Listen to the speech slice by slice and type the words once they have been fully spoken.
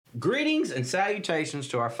Greetings and salutations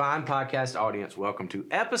to our fine podcast audience. Welcome to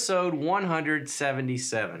episode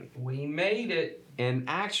 177. We made it. And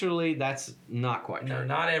actually, that's not quite true. No,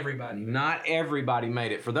 not everybody. Not everybody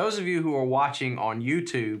made it. For those of you who are watching on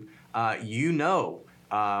YouTube,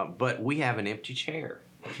 but we have an empty chair.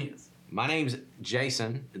 Yes. My name's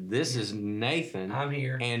Jason. This is Nathan. I'm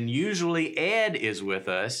here. And usually Ed is with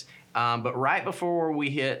us. But right before we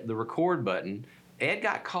hit the record button, Ed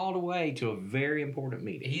got called away to a very important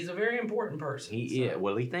meeting. He's a very important person. He is.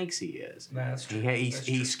 Well, he thinks he is. That's true.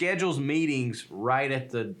 He schedules meetings right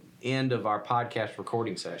at the end of our podcast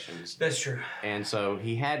recording sessions. That's true. And so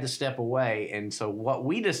he had to step away. And so what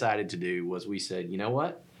we decided to do was we said, you know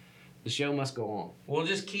what? The show must go on. We'll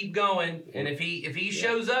just keep going. And if he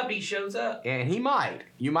shows up, he shows up. And he might.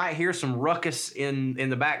 You might hear some ruckus in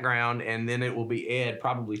the background, and then it will be Ed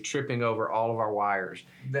probably tripping over all of our wires.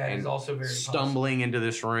 That is also very stumbling into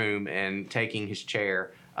this room and taking his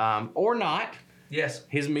chair. Or not. Yes.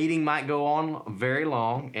 His meeting might go on very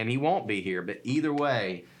long, and he won't be here. But either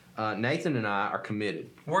way, Nathan and I are committed.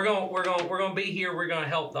 We're gonna be here. We're gonna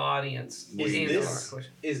help the audience.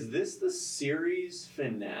 Is this the series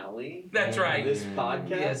finale? That's right. This podcast,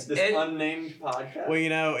 yes. this unnamed podcast. Well, you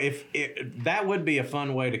know, if that would be a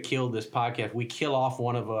fun way to kill this podcast. We kill off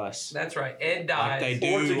one of us. That's right. Ed dies. Like they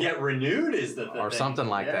do, or to get renewed is the or thing. something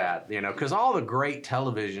like that. You know, because all the great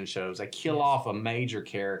television shows they kill off a major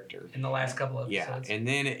character in the last couple of episodes. Yeah, and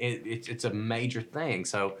then it's a major thing.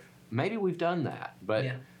 So maybe we've done that, but.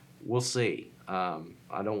 Yeah. We'll see. I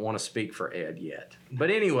don't want to speak for Ed yet.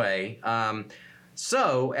 But anyway,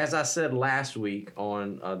 so as I said last week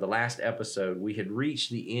on the last episode, we had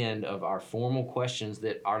reached the end of our formal questions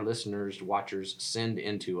that our listeners, watchers send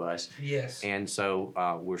into us. Yes. And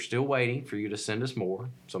so we're still waiting for you to send us more.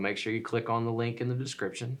 So make sure you click on the link in the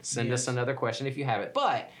description. Send us another question if you have it.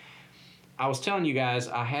 But I was telling you guys,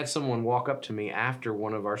 I had someone walk up to me after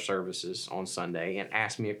one of our services on Sunday and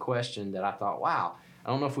ask me a question that I thought, wow, I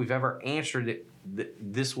don't know if we've ever answered it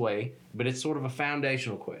this way, but it's sort of a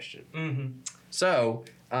foundational question. Mm-hmm. So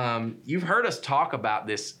you've heard us talk about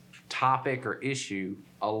this topic or issue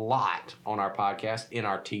a lot on our podcast, in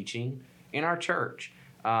our teaching, in our church.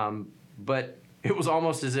 But it was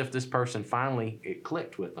almost as if this person finally, it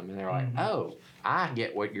clicked with them. And they're like, oh, I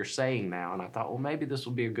get what you're saying now. And I thought, well, maybe this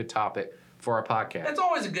will be a good topic for our podcast. That's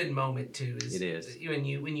always a good moment, too. It is.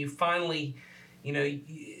 When you finally,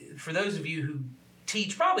 for those of you who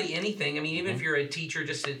teach probably anything. I mean, even if you're a teacher,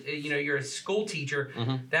 you're a school teacher,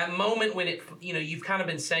 that moment when you've kind of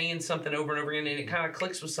been saying something over and over again and it kind of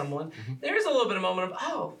clicks with someone, there's a little bit of moment of,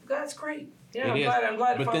 oh, that's great. Yeah, I'm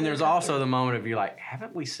glad. But then there's also the moment of you're like,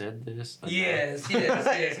 haven't we said this? Yes. Have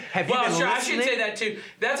you been listening? I should say that too.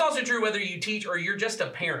 That's also true whether you teach or you're just a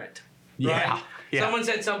parent. Yeah. Right? Yeah. Someone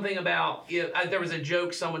said something about there was a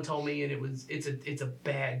joke someone told me, and it's a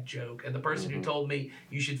bad joke, and the person who told me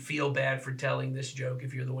you should feel bad for telling this joke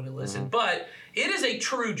if you're the one who listened, but it is a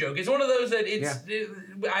true joke. It's one of those that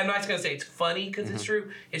I'm not going to say it's funny because it's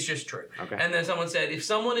true. It's just true. Okay. And then someone said if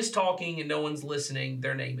someone is talking and no one's listening,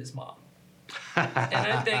 their name is Mom. And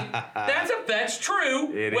I think that's true,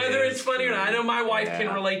 whether it's funny or not. I know my wife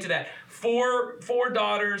can relate to that. Four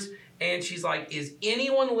daughters. And she's like, is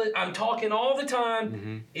anyone I'm talking all the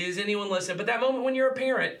time. Is anyone listening? But that moment when you're a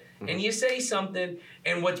parent and you say something,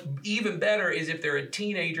 and what's even better is if they're a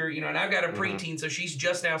teenager, and I've got a preteen, so she's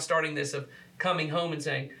just now starting this of coming home and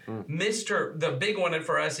saying, the big one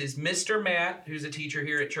for us is Mr. Matt, who's a teacher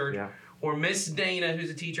here at church, or Miss Dana, who's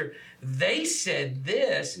a teacher. They said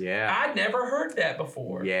this. Yeah. I'd never heard that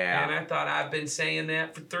before. Yeah. And I thought I've been saying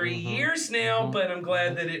that for 3 years now, but I'm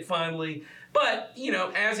glad that it finally... But,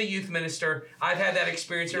 as a youth minister, I've had that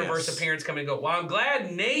experience in reverse of parents come and go, well, I'm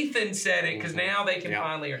glad Nathan said it because now they can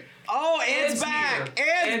finally hear. Oh, Ed's back.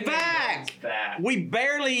 Ed's back.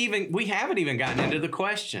 We haven't even gotten into the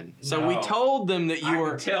question. So we told them that you were.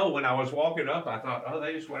 I could tell when I was walking up, I thought, oh,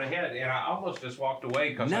 they just went ahead. And I almost just walked away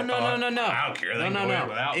because I thought, no. I don't care. They can go in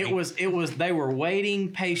without me. It was, they were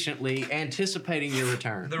waiting patiently, anticipating your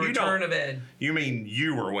return. The return of Ed. You mean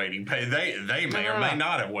you were waiting? They may or may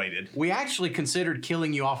not have waited. We actually considered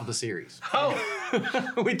killing you off of the series. Oh.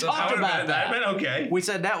 We talked about that. That been okay. We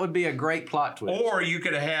said that would be a great plot twist. Or you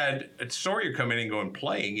could have had Sawyer come in and go and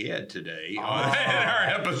playing Ed today on our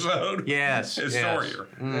episode. Yes. As Sawyer.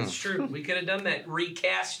 That's true. We could have done that.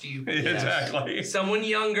 Recast you. Exactly. Someone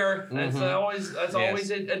younger. That's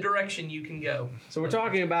always a direction you can go. So we're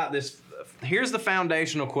talking about this here's the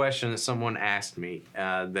foundational question that someone asked me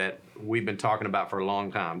that we've been talking about for a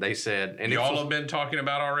long time. They said, and y'all have been talking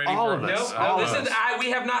about already. All of No, us.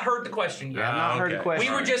 we have not heard the question yet. I've not heard the Okay.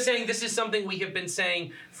 question. We were just saying this is something we have been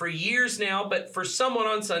saying for years now, but for someone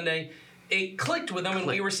on Sunday, it clicked with them, and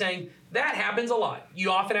we were saying that happens a lot.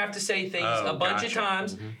 You often have to say things a bunch of gotcha.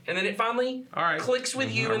 times, and then it finally All right. clicks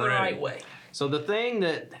with you I'm in the ready. right way. So the thing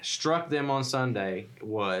that struck them on Sunday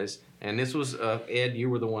was, and this was Ed, you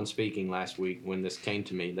were the one speaking last week when this came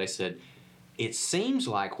to me. They said, it seems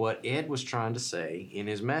like what Ed was trying to say in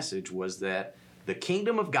his message was that the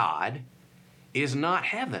kingdom of God is not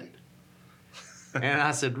heaven. And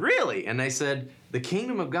I said, really? And they said, the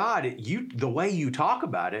kingdom of God, the way you talk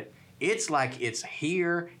about it, it's like it's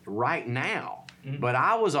here right now. Mm-hmm. But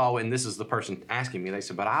I was always, and this is the person asking me, they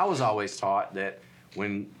said, but I was always taught that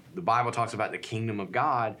when the Bible talks about the kingdom of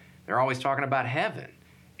God, they're always talking about heaven.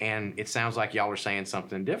 And it sounds like y'all are saying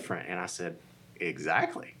something different. And I said,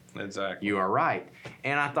 exactly. Exactly. You are right.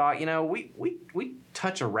 And I thought, we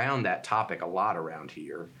touch around that topic a lot around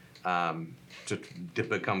here to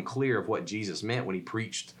become clear of what Jesus meant when he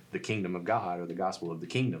preached the kingdom of God or the gospel of the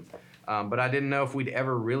kingdom. But I didn't know if we'd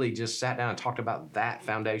ever really just sat down and talked about that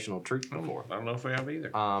foundational truth before. I don't know if we have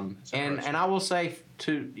either. And I will say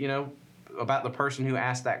about the person who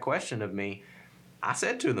asked that question of me, I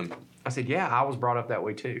said to them, I said, yeah, I was brought up that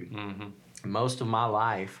way too. Mm-hmm. Most of my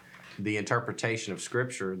life, the interpretation of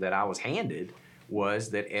Scripture that I was handed was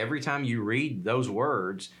that every time you read those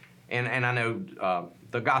words, and I know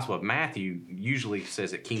the Gospel of Matthew usually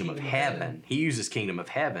says it kingdom of heaven. He uses kingdom of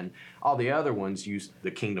heaven. All the other ones use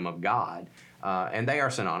the kingdom of God, and they are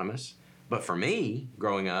synonymous. But for me,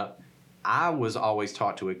 growing up, I was always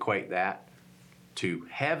taught to equate that to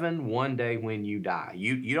heaven one day when you die.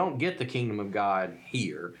 You don't get the kingdom of God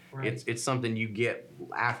here. Right. It's something you get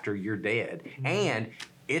after you're dead. Mm-hmm. And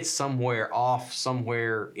it's somewhere up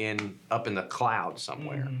in the clouds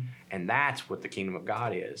somewhere. Mm-hmm. And that's what the kingdom of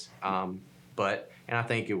God is. And I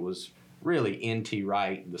think it was really N.T.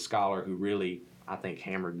 Wright, the scholar who really, I think,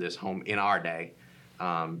 hammered this home in our day.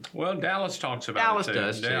 Well, Dallas talks about it too.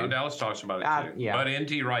 Does too. Dallas talks about it too. Yeah. But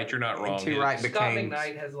N.T. Wright, you're not wrong. N.T. Wright became Scott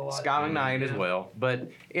McKnight has a lot. Scott McKnight as well. But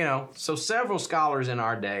so several scholars in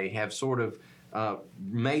our day have sort of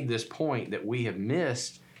made this point that we have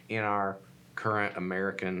missed in our current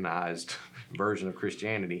Americanized version of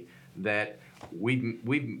Christianity, that we've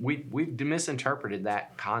misinterpreted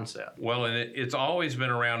that concept. Well, and it's always been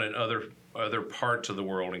around in other parts of the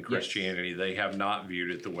world in Christianity. Yes. They have not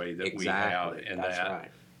viewed it the way that we have in That's that.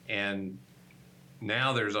 Right. And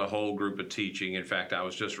now there's a whole group of teaching. In fact,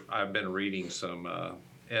 I've been reading some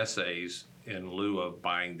essays in lieu of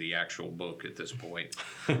buying the actual book at this point.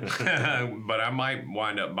 But I might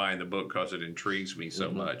wind up buying the book because it intrigues me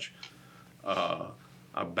so much.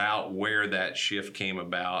 About where that shift came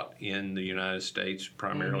about in the United States,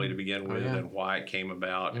 primarily to begin with, and why it came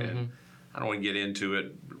about. And I don't want to get into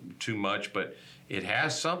it too much, but it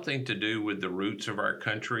has something to do with the roots of our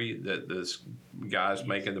country that this guy's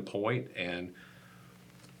making the point, and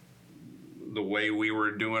the way we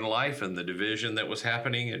were doing life and the division that was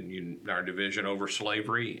happening, and our division over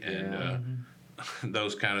slavery and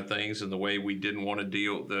those kind of things, and the way we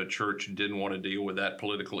the church didn't want to deal with that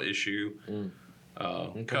political issue.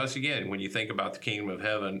 Because again, when you think about the kingdom of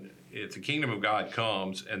heaven, if the kingdom of God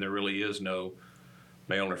comes and there really is no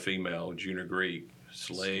male nor female, Jew nor Greek,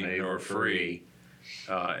 slave nor free,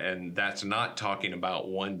 and that's not talking about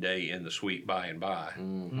one day in the sweet by and by.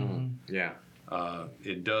 Mm-hmm. Yeah.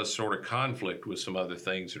 It does sort of conflict with some other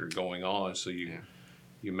things that are going on, so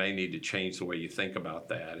you may need to change the way you think about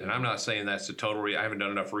that. And I'm not saying that's the total I haven't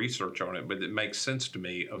done enough research on it, but it makes sense to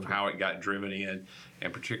me of how it got driven in,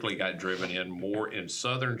 and particularly got driven in more in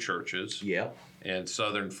Southern churches and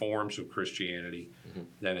Southern forms of Christianity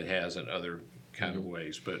than it has in other kind of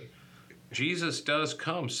ways. But Jesus does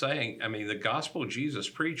come saying, the gospel Jesus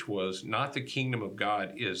preached was not the kingdom of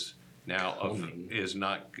God is now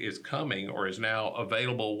is coming or is now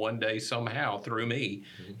available one day somehow through me.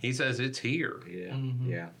 He says it's here.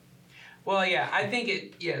 Yeah. Well, yeah, I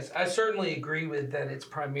think I certainly agree with that. It's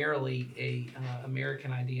primarily a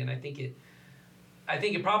American idea, and I think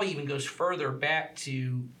it probably even goes further back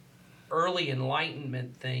to early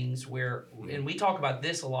Enlightenment things where, and we talk about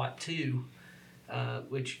this a lot too,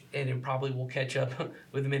 and it probably will catch up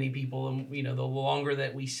with many people, and the longer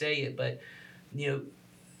that we say it, but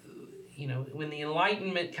when the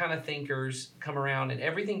Enlightenment kind of thinkers come around and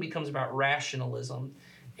everything becomes about rationalism,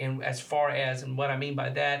 and what I mean by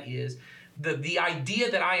that is the idea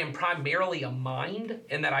that I am primarily a mind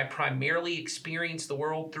and that I primarily experience the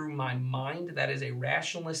world through my mind, that is a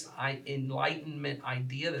rationalist enlightenment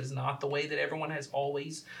idea. That is not the way that everyone has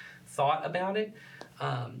always thought about it.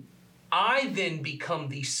 I then become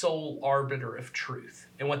the sole arbiter of truth.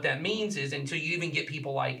 And what that means is, until you even get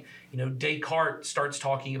people like, Descartes starts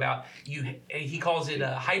talking about, he calls it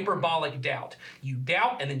a hyperbolic doubt. You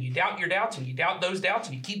doubt, and then you doubt your doubts, and you doubt those doubts,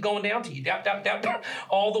 and you keep going down till you doubt,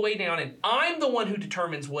 all the way down. And I'm the one who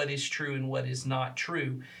determines what is true and what is not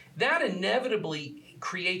true. That inevitably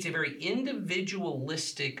creates a very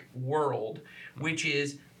individualistic world, which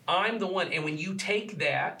is, I'm the one. And when you take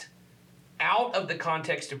that out of the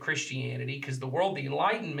context of Christianity, because the world the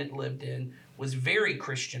Enlightenment lived in was very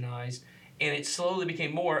Christianized, and it slowly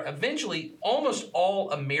became more. Eventually, almost all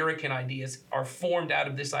American ideas are formed out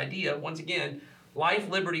of this idea. Once again, life,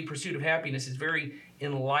 liberty, pursuit of happiness is very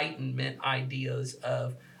Enlightenment ideas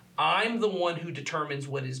of, I'm the one who determines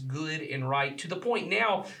what is good and right, to the point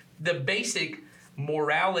now the basic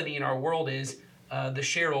morality in our world is the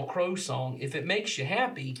Sheryl Crow song, if it makes you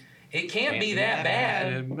happy, it can't be that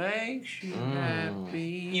bad. It makes you happy.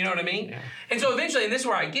 You know what I mean? Yeah. And so eventually, and this is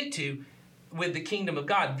where I get to, with the kingdom of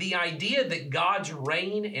God, the idea that God's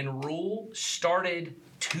reign and rule started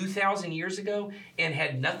 2,000 years ago and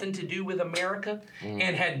had nothing to do with America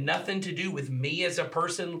and had nothing to do with me as a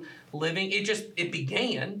person living. It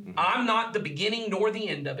began. I'm not the beginning nor the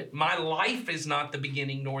end of it. My life is not the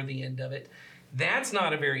beginning nor the end of it. That's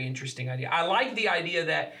not a very interesting idea. I like the idea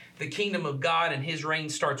that the kingdom of God and his reign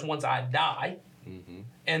starts once I die,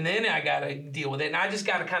 and then I got to deal with it. And I just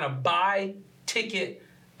got to kind of ticket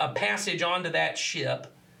a passage onto that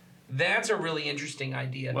ship. That's a really interesting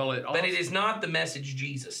idea. Well, but it is not the message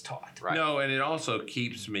Jesus taught. Right. No, and it also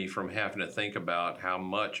keeps me from having to think about how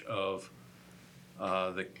much of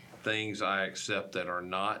the things I accept that are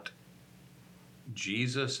not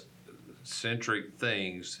Jesus-centric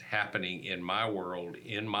things happening in my world,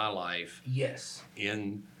 in my life, Yes.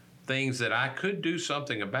 in things that I could do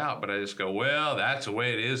something about, but I just go, well, that's the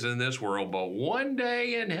way it is in this world, but one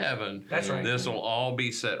day in heaven, That's right. this will all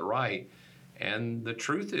be set right. And the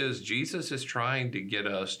truth is, Jesus is trying to get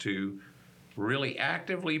us to really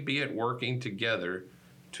actively be at working together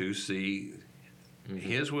to see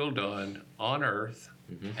his will done on earth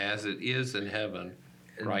as it is in heaven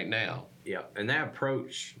right now. Yeah, and that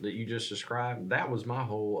approach that you just described, that was my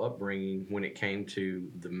whole upbringing when it came to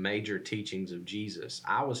the major teachings of Jesus.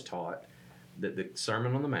 I was taught that the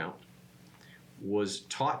Sermon on the Mount was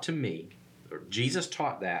taught to me, or Jesus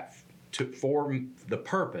taught that for the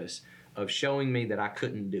purpose of showing me that I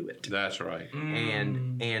couldn't do it. That's right.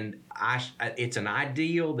 And it's an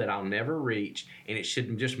ideal that I'll never reach, and it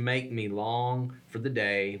should just make me long for the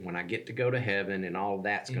day when I get to go to heaven and all of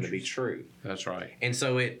that's going to be true. That's right. And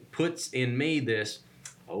so it puts in me this,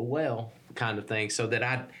 oh well, kind of thing, so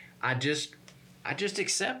that I just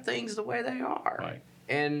accept things the way they are. Right.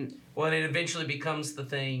 And it eventually becomes the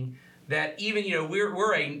thing that even,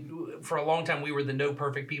 for a long time we were the No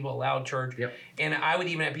Perfect People Allowed church. Yep. And I would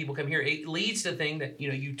even have people come here. It leads to the thing that,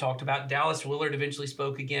 you talked about, Dallas Willard eventually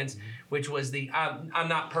spoke against, which was the I'm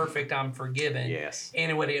not perfect, I'm forgiven. yes.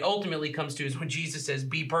 And what it ultimately comes to is when Jesus says,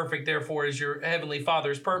 be perfect, therefore, as your heavenly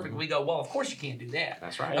Father is perfect, we go, well, of course you can't do that.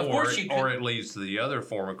 That's right. Of course you Or could. it leads to the other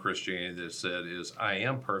form of Christianity that said is, I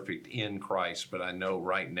am perfect in Christ, but I know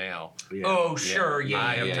right now Yeah. Oh, sure, yeah.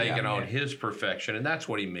 I have yeah, taken yeah, on yeah. his perfection, and that's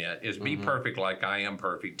what he meant, is be perfect like I am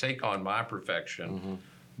perfect. Take on my perfection,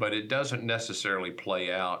 but it doesn't necessarily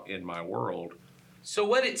play out in my world. So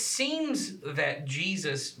what it seems that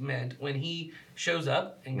Jesus meant when he shows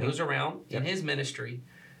up and goes around in his ministry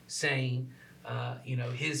saying,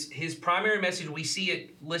 his primary message, we see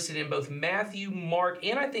it listed in both Matthew, Mark,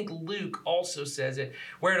 and I think Luke also says it,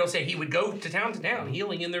 where it'll say he would go to town,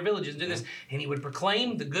 healing in their villages, do this, and he would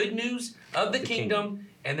proclaim the good news of the kingdom,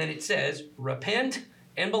 and then it says, repent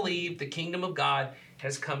and believe, the kingdom of God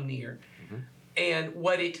has come near. And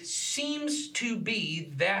what it seems to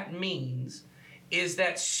be that means is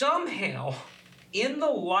that somehow in the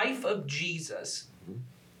life of Jesus,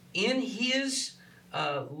 in his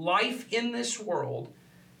life in this world,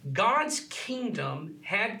 God's kingdom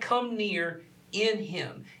had come near in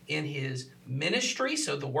him, in his ministry,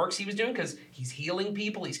 so the works he was doing, because he's healing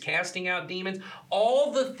people, he's casting out demons,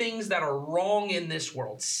 all the things that are wrong in this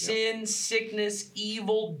world, sin, sickness,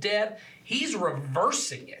 evil, death, he's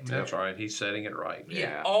reversing it. That's right. He's setting it right.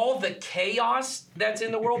 Yeah, all the chaos that's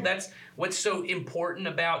in the world, that's what's so important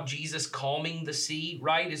about Jesus calming the sea,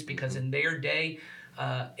 right? Is because in their day,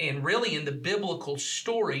 and really in the biblical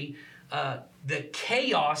story, the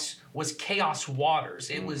chaos was chaos waters.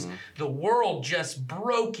 It was the world just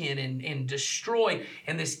broken and destroyed.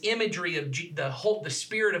 And this imagery of the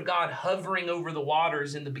Spirit of God hovering over the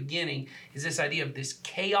waters in the beginning is this idea of this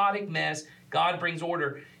chaotic mess. God brings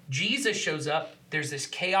order. Jesus shows up. There's this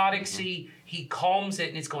chaotic sea. He calms it,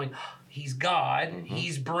 and it's going, He's God.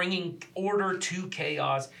 He's bringing order to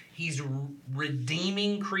chaos. He's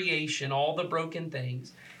redeeming creation, all the broken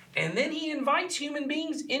things. And then he invites human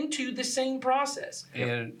beings into the same process.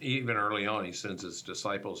 And even early on, he sends his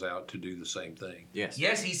disciples out to do the same thing. Yes.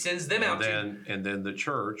 Yes, he sends them out. And then the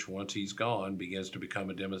church, once he's gone, begins to become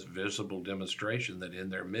a visible demonstration that in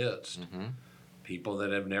their midst, people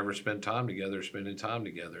that have never spent time together are spending time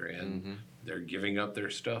together, and they're giving up their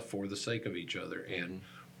stuff for the sake of each other. And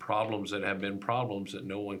problems that have been problems that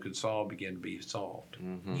no one could solve begin to be solved.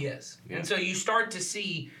 Yes. Yeah. And so you start to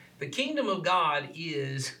see the kingdom of God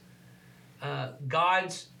is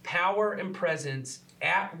God's power and presence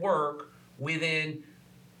at work within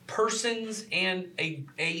persons and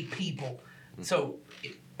a people. So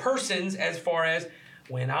persons, as far as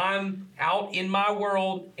when I'm out in my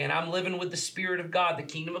world and I'm living with the Spirit of God, the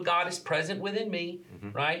kingdom of God is present within me,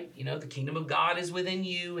 right? You know, the kingdom of God is within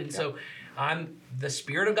you. And so I'm the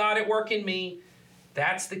Spirit of God at work in me.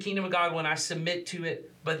 That's the kingdom of God when I submit to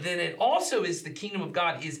it. But then it also is the kingdom of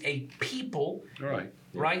God is a people. Right.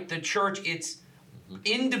 Right? The church, it's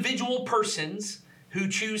individual persons who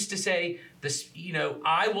choose to say, this, you know,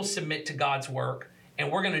 I will submit to God's work,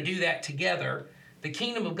 and we're going to do that together. The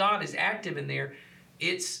kingdom of God is active in there.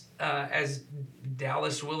 It's, as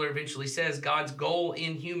Dallas Willard eventually says, God's goal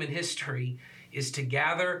in human history is to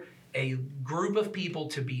gather a group of people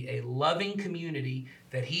to be a loving community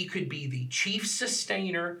that he could be the chief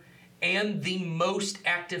sustainer and the most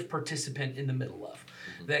active participant in the middle of.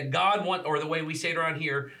 That God or the way we say it around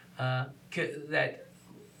here, that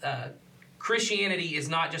Christianity is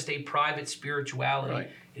not just a private spirituality. Right.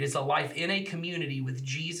 It is a life in a community with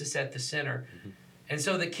Jesus at the center. And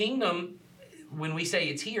so the kingdom, when we say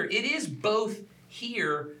it's here, it is both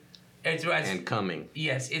here and coming.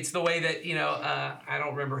 Yes, it's the way that, you know, I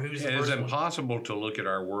don't remember who's the It is first one. impossible to look at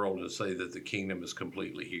our world and say that the kingdom is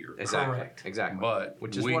completely here. Exactly. Correct. Exactly. But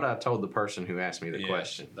which is what I told the person who asked me the Yes,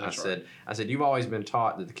 question. that's I said, you've always been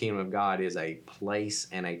taught that the kingdom of God is a place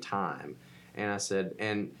and a time. And I said,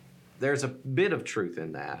 and there's a bit of truth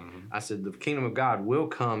in that. I said, the kingdom of God will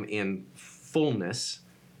come in fullness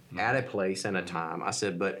at a place and a time. I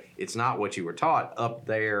said, but it's not what you were taught up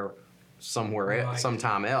there somewhere else,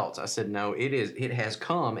 sometime else. I said, no, it has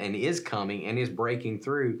come and is coming and is breaking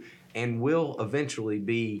through and will eventually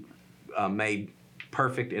be made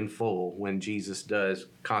perfect and full when Jesus does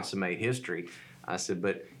consummate history. I said,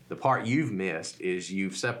 but the part you've missed is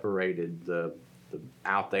you've separated the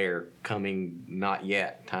out there coming not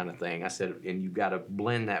yet kind of thing. I said, and you've got to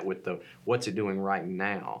blend that with the what's it doing right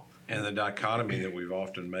now. And the dichotomy that we've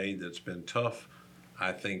often made that's been tough,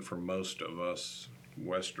 I think, for most of us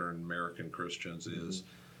Western American Christians is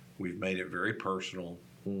we've made it very personal,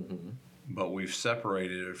 but we've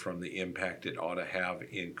separated it from the impact it ought to have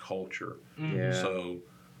in culture. Yeah. So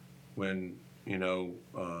when, you know,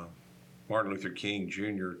 Martin Luther King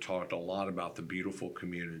Jr. talked a lot about the beautiful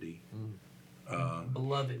community.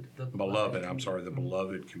 Beloved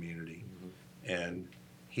beloved community. And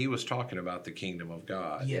he was talking about the kingdom of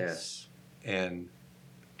God. Yes. And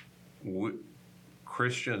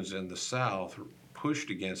Christians in the South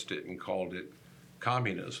pushed against it and called it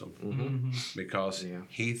communism because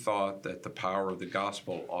he thought that the power of the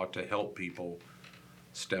gospel ought to help people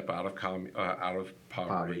step out of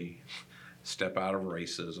poverty, step out of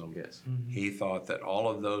racism. Yes. He thought that all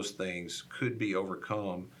of those things could be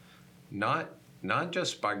overcome, not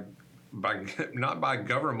just not by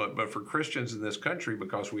government, but for Christians in this country,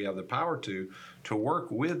 because we have the power to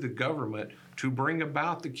work with the government to bring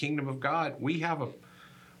about the kingdom of God. We have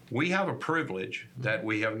a privilege that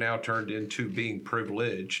we have now turned into being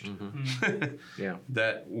privileged.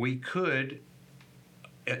 That we could,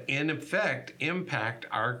 in effect, impact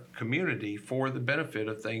our community for the benefit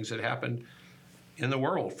of things that happen in the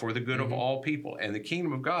world, for the good of all people. And the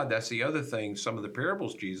kingdom of God, that's the other thing, some of the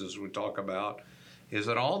parables Jesus would talk about, is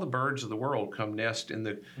that all the birds of the world come nest in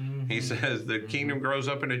the, he says, the kingdom grows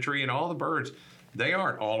up in a tree, and all the birds, they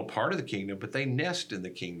aren't all a part of the kingdom, but they nest in the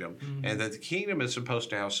kingdom. And that the kingdom is supposed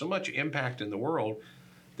to have so much impact in the world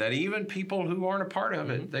that even people who aren't a part of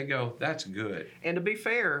it, they go, that's good. And to be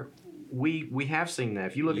fair, we have seen that.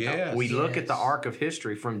 If you look at look at the arc of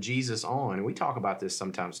history from Jesus on, and we talk about this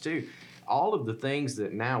sometimes too, all of the things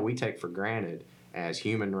that now we take for granted as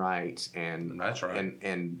human rights and that's right.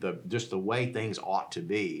 and just the way things ought to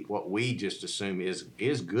be, what we just assume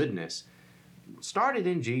is goodness, started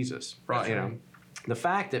in Jesus. Right. You know, the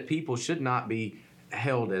fact that people should not be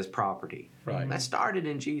held as property. Right. That started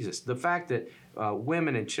in Jesus. The fact that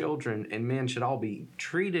women and children and men should all be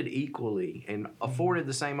treated equally and afforded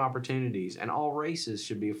the same opportunities, and all races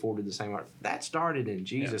should be afforded the same. That started in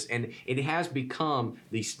Jesus, and it has become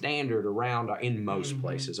the standard around in most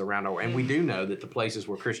places around our. And we do know that the places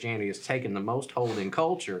where Christianity has taken the most hold in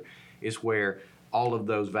culture is where all of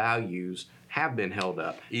those values have been held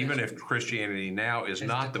up. Even if Christianity now is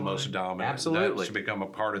not the most dominant, absolutely, that's become a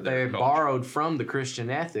part of their culture. They borrowed from the Christian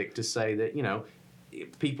ethic to say that, you know,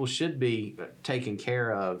 people should be taken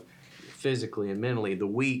care of physically and mentally. The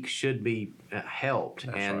weak should be helped,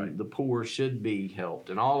 that's and right. the poor should be helped,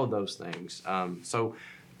 and all of those things. So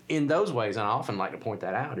in those ways, and I often like to point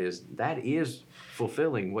that out, that is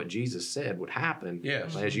fulfilling what Jesus said would happen.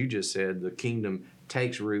 Yes. As you just said, the kingdom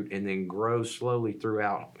takes root and then grows slowly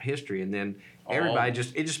throughout history, and then everybody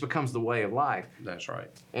it just becomes the way of life. That's right.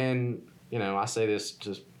 And, you know, I say this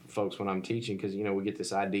to folks when I'm teaching, because, you know, we get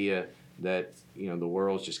this idea that, you know, the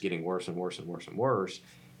world's just getting worse and worse and worse and worse.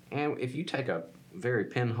 And if you take a very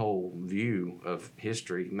pinhole view of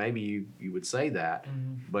history, maybe you would say that.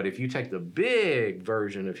 But if you take the big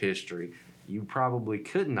version of history, you probably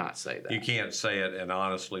could not say that. You can't say it and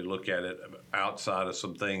honestly look at it outside of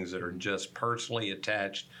some things that are just personally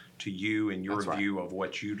attached to you and your view of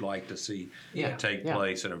what you'd like to see take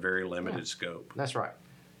place in a very limited scope. That's right.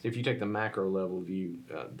 So if you take the macro level view,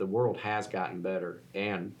 the world has gotten better,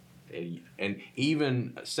 and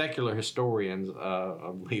even secular historians,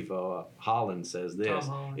 I believe Holland says this.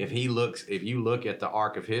 If you look at the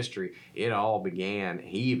arc of history, it all began.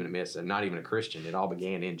 He even admits that, not even a Christian, it all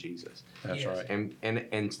began in Jesus. That's right.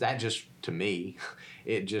 And that just, to me,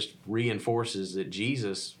 it just reinforces that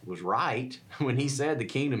Jesus was right when he said the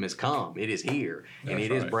kingdom has come. It is here, and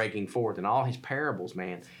it is breaking forth. And all his parables,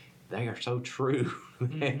 man, they are so true.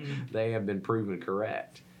 They have been proven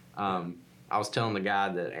correct. I was telling the guy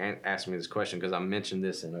that asked me this question, because I mentioned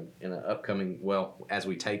this in an upcoming, well, as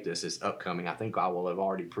we tape this, it's upcoming. I think I will have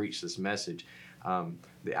already preached this message.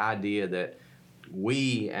 The idea that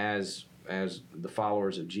we, as the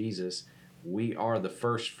followers of Jesus, we are the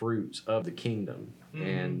first fruits of the kingdom.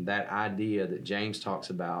 And that idea that James talks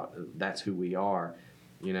about, that's who we are.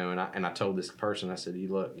 You know, and I told this person, I said, you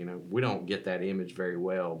look, you know, we don't get that image very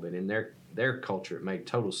well, but in their culture, it made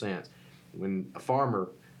total sense. When a farmer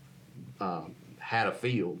had a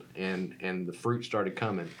field and the fruit started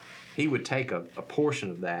coming, he would take a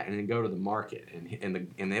portion of that and then go to the market,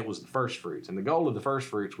 and it was the first fruits. And the goal of the first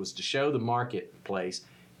fruits was to show the marketplace,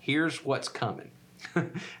 here's what's coming.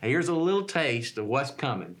 Here's a little taste of what's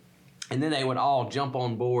coming. And then they would all jump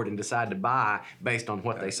on board and decide to buy based on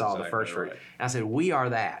what they saw the first fruit. Right. And I said, we are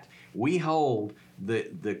that. We hold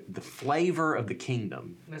the flavor of the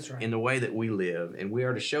kingdom. That's right. In the way that we live, and we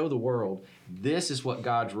are to show the world this is what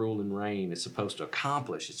God's rule and reign is supposed to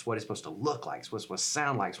accomplish. It's what it's supposed to look like. It's what it's supposed to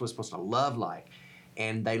sound like. It's what it's supposed to love like.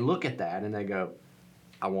 And they look at that and they go,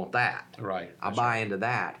 I want that. Right. I buy into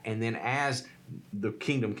that. And then as the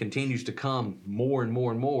kingdom continues to come, more and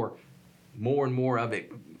more and more and more of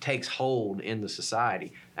it takes hold in the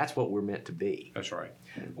society. That's what we're meant to be. That's right.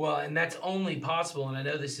 Well, and that's only possible, and I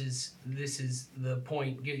know this is the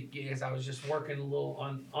point, as I was just working a little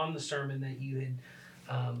on the sermon that you had,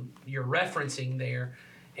 you're referencing there,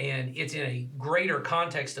 and it's in a greater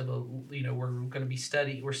context of we're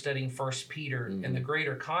studying 1 Peter, and the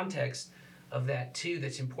greater context of that too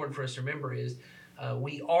that's important for us to remember is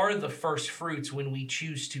we are the first fruits when we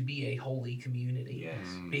choose to be a holy community. Yes.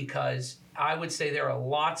 Because I would say there are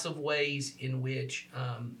lots of ways in which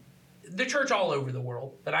the church all over the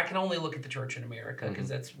world, but I can only look at the church in America because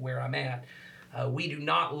that's where I'm at. We do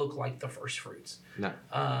not look like the first fruits. No.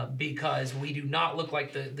 Because we do not look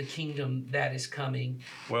like the kingdom that is coming.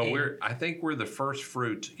 Well, I think we're the first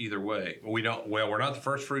fruits either way. We're not the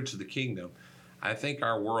first fruits of the kingdom. I think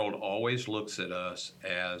our world always looks at us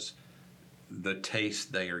as the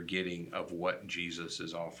taste they are getting of what Jesus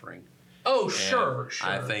is offering. Oh, And sure.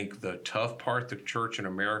 I think the tough part the church in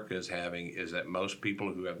America is having is that most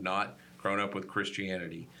people who have not grown up with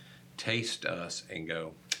Christianity taste us and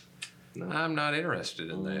go, No. I'm not interested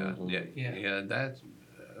in that. Yeah. That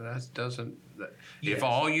doesn't. Yes. If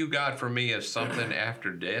all you got for me is something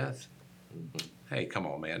after death, hey, come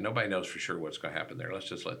on, man. Nobody knows for sure what's going to happen there. Let's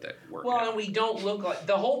just let that work Well, out. and we don't look like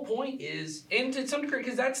the whole point is, and to some degree,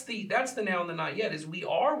 because that's the now and the not yet, is we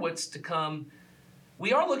are what's to come.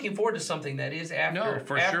 We are looking forward to something that is after No,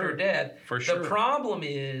 for after sure. death. For sure. The problem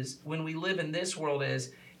is when we live in this world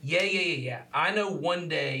yeah. I know one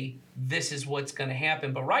day this is what's going to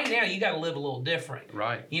happen, but right now you got to live a little different.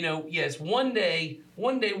 Right. You know, yes, one day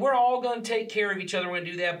we're all going to take care of each other. We're going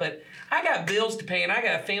to do that, but I got bills to pay and I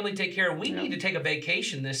got a family to take care of. We need to take a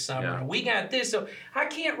vacation this summer. Yeah. We got this, so I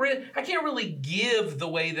can't really give the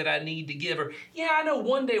way that I need to give. Or I know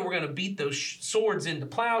one day we're going to beat those swords into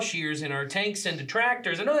plowshares and our tanks into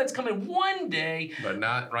tractors. I know that's coming one day, but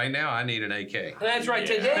not right now. I need an AK. That's right.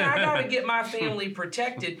 Today I got to get my family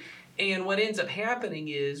protected. And what ends up happening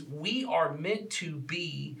is we are meant to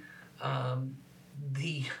be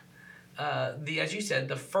the as you said,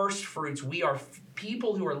 the first fruits. We are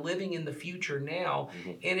people who are living in the future now.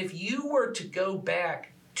 And if you were to go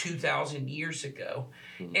back 2,000 years ago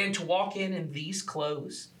and to walk in these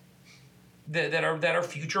clothes that are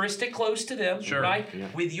futuristic clothes to them, Sure. right? Yeah.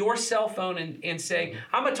 With your cell phone and say,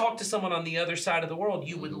 I'm going to talk to someone on the other side of the world,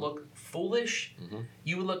 you would look foolish.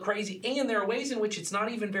 You would look crazy. And there are ways in which it's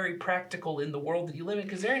not even very practical in the world that you live in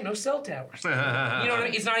because there ain't no cell towers. You know what I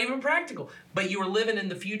mean? It's not even practical. But you were living in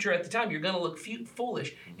the future at the time. You're going to look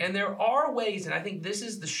foolish. And there are ways, and I think this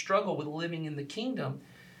is the struggle with living in the kingdom.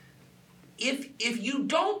 If you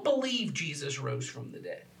don't believe Jesus rose from the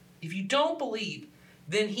dead, if you don't believe,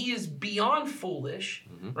 then he is beyond foolish,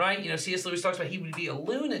 right? You know, C.S. Lewis talks about he would be a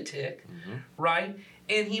lunatic, right?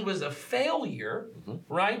 And he was a failure,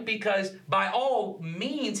 right? Because by all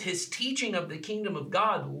means, his teaching of the kingdom of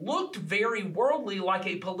God looked very worldly, like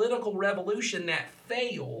a political revolution that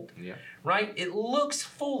failed, right? It looks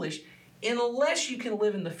foolish unless you can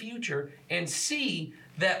live in the future and see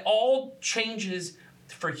that all changes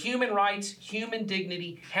for human rights, human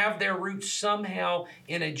dignity, have their roots somehow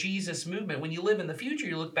in a Jesus movement. When you live in the future,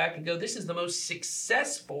 you look back and go, this is the most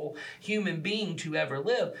successful human being to ever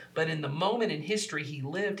live. But in the moment in history he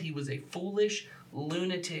lived, he was a foolish,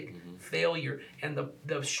 lunatic failure. And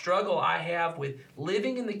the struggle I have with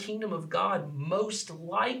living in the kingdom of God most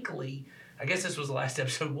likely, I guess this was the last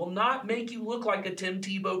episode, will not make you look like a Tim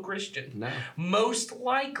Tebow Christian. No. Most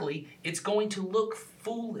likely, it's going to look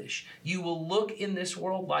foolish. You will look in this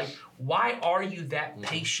world like, why are you that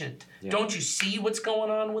patient? Don't you see what's going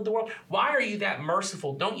on with the world? Why are you that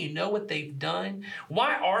merciful? Don't you know what they've done?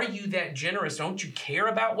 Why are you that generous? Don't you care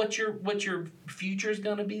about what your future is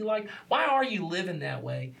going to be like? Why are you living that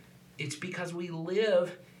way? It's because we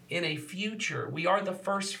live in a future. We are the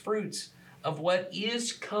first fruits of what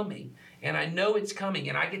is coming. And I know it's coming,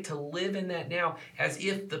 and I get to live in that now as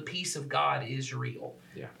if the peace of God is real.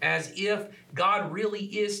 Yeah. As if God really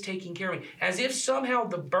is taking care of me. As if somehow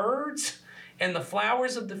the birds and the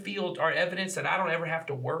flowers of the field are evidence that I don't ever have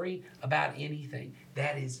to worry about anything.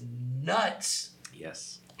 That is nuts.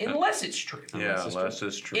 Yes. Unless it's true. Unless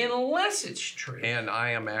it's true. Unless it's true. And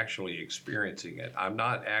I am actually experiencing it. I'm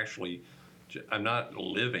not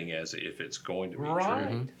living as if it's going to be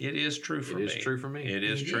true. It is true for me. It is true for me. It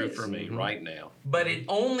is true for me right now. But it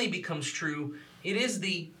only becomes true. It is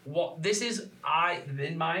in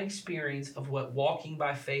my experience of what walking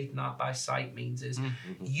by faith, not by sight means is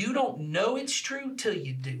you don't know it's true till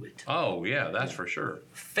you do it. Oh, yeah, that's for sure.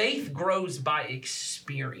 Faith grows by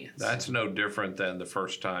experience. That's no different than the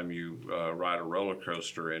first time you ride a roller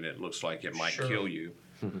coaster and it looks like it might kill you.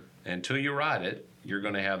 Until you ride it, you're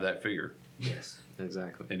going to have that fear. Yes.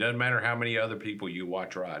 Exactly. It doesn't matter how many other people you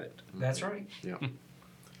watch ride it. That's right. Yeah.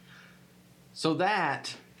 So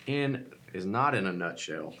that is not in a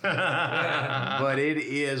nutshell, but it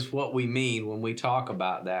is what we mean when we talk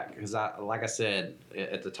about that. Because like I said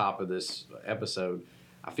at the top of this episode,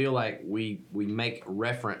 I feel like we make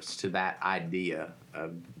reference to that idea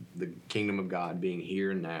of the kingdom of God being here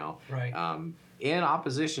and now. Right. In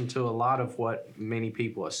opposition to a lot of what many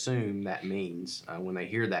people assume that means when they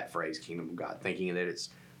hear that phrase, kingdom of God, thinking that it's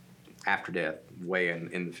after death, way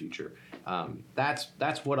in the future.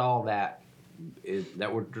 That's what all that is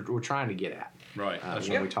that we're trying to get at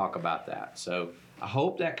when we talk about that. So I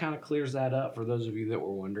hope that kind of clears that up for those of you that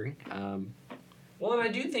were wondering. Well, and I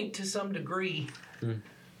do think to some degree,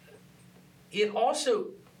 it also...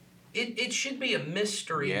 It should be a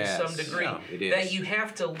mystery to some degree that you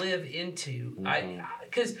have to live into.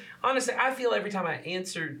 Because honestly, I feel every time I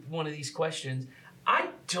answered one of these questions, I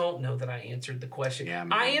don't know that I answered the question. Yeah,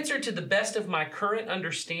 I answered to the best of my current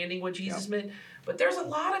understanding what Jesus meant, but there's a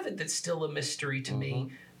lot of it that's still a mystery to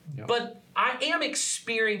me. Yep. But I am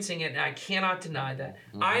experiencing it, and I cannot deny that.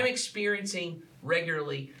 I am experiencing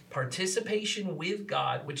regularly participation with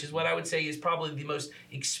God, which is what I would say is probably the most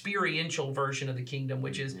experiential version of the kingdom,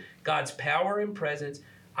 which is God's power and presence.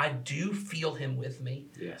 I do feel him with me.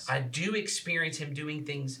 Yes. I do experience him doing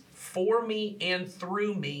things for me and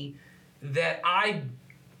through me that I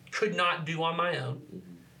could not do on my own.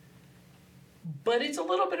 but it's a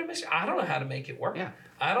little bit of mystery. I don't know how to make it work. Yeah.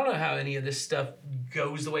 I don't know how any of this stuff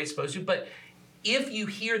goes the way it's supposed to, but if you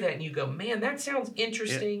hear that and you go, man, that sounds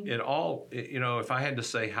interesting. If I had to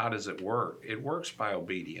say, how does it work? It works by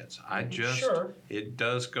obedience. Sure. It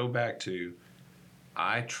does go back to,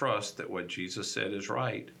 I trust that what Jesus said is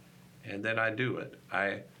right, and then I do it.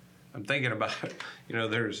 I'm thinking about,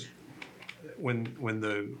 there's, when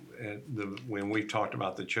we've talked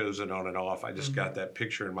about the chosen on and off, I just got that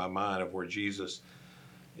picture in my mind of where Jesus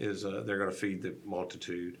is, they're going to feed the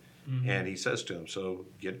multitude. And he says to them, so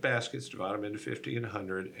get baskets, divide them into 50 and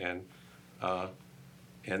 100,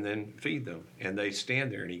 and then feed them. And they stand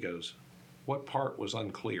there, and he goes, what part was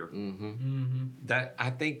unclear? That I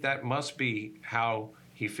think that must be how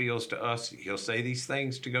he feels to us. He'll say these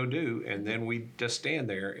things to go do, and then we just stand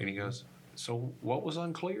there, and he goes, so what was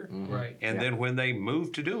unclear? Right. And then when they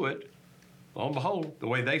move to do it, lo and behold, the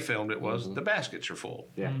way they filmed it was the baskets are full.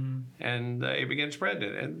 Yeah. And they begin spreading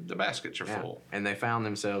it, and the baskets are full. And they found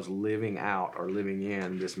themselves living out or living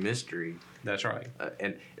in this mystery. That's right.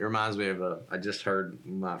 And it reminds me of I just heard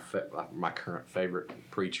my current favorite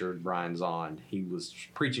preacher, Brian Zahnd. He was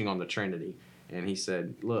preaching on the Trinity, and he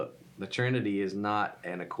said, look, the Trinity is not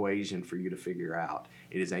an equation for you to figure out.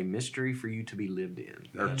 It is a mystery for you to be lived in,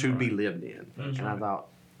 or be lived in. And I thought,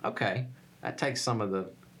 okay, that takes some of the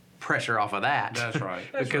pressure off of that. That's right.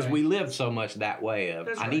 Because we live so much that way of,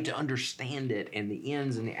 I right. need to understand it and the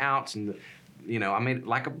ins and the outs and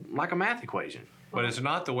like a math equation. But it's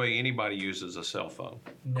not the way anybody uses a cell phone.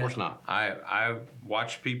 Of course not. I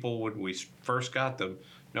watched people when we first got them.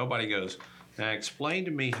 Nobody goes, now explain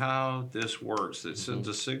to me how this works. It sends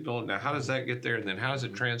a signal. Now how does that get there? And then how does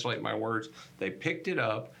it translate my words? They picked it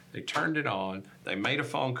up. They turned it on. They made a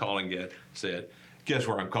phone call and said, guess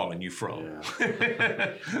where I'm calling you from?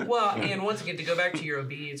 Yeah. Well, and once again, to go back to your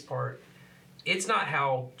obedience part, it's not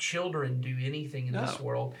how children do anything in this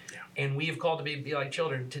world. Yeah. And we have called to be like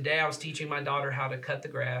children. Today I was teaching my daughter how to cut the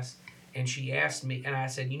grass, and she asked me, and I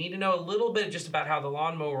said, you need to know a little bit just about how the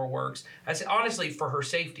lawnmower works. I said, honestly, for her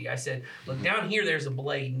safety, I said, look, down here there's a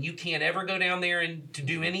blade, and you can't ever go down there and to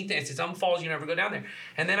do anything. I said, something falls, you never go down there.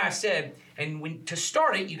 And then I said, and to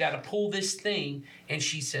start it, you got to pull this thing. And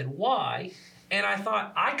she said, why? And I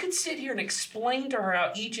thought, I could sit here and explain to her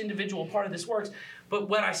how each individual part of this works. But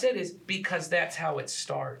what I said is, because that's how it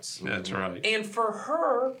starts. That's right. And for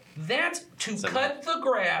her, that's to cut the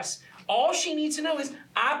grass. All she needs to know is,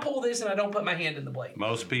 I pull this and I don't put my hand in the blade.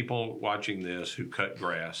 Most people watching this who cut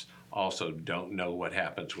grass also don't know what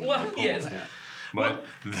happens when they pull yes. it. But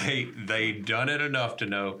they've done it enough to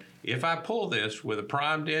know, if I pull this with a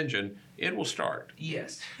primed engine, it will start.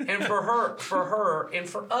 Yes. And for her, and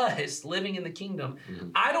for us living in the kingdom,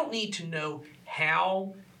 I don't need to know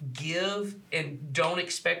how, give, and don't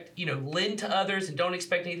expect, lend to others and don't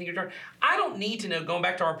expect anything in return. I don't need to know, going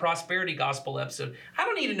back to our prosperity gospel episode, I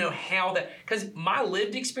don't need to know how that, because my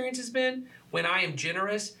lived experience has been, when I am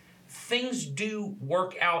generous, things do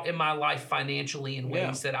work out in my life financially in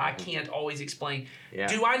ways that I can't always explain. Yeah.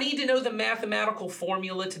 Do I need to know the mathematical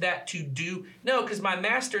formula to that to do? No, because my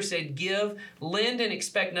master said, give, lend, and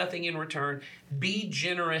expect nothing in return. Be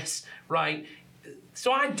generous, right?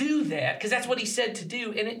 So I do that because that's what he said to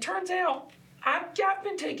do. And it turns out I've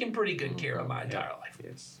been taking pretty good care of my entire life.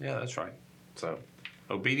 Yes. Yeah, that's right. So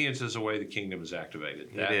obedience is the way the kingdom is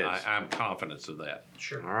activated. It is. I'm confident of that.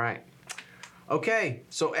 Sure. All right. Okay,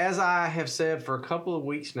 so as I have said for a couple of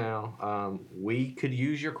weeks now, we could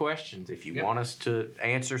use your questions. If you want us to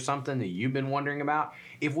answer something that you've been wondering about,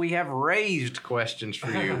 if we have raised questions for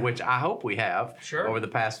you, which I hope we have over the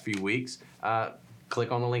past few weeks, click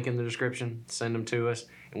on the link in the description, send them to us,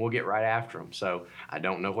 and we'll get right after them. So I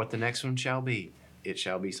don't know what the next one shall be. It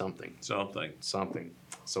shall be something. Something.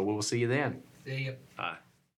 So we will see you then. See ya. Bye.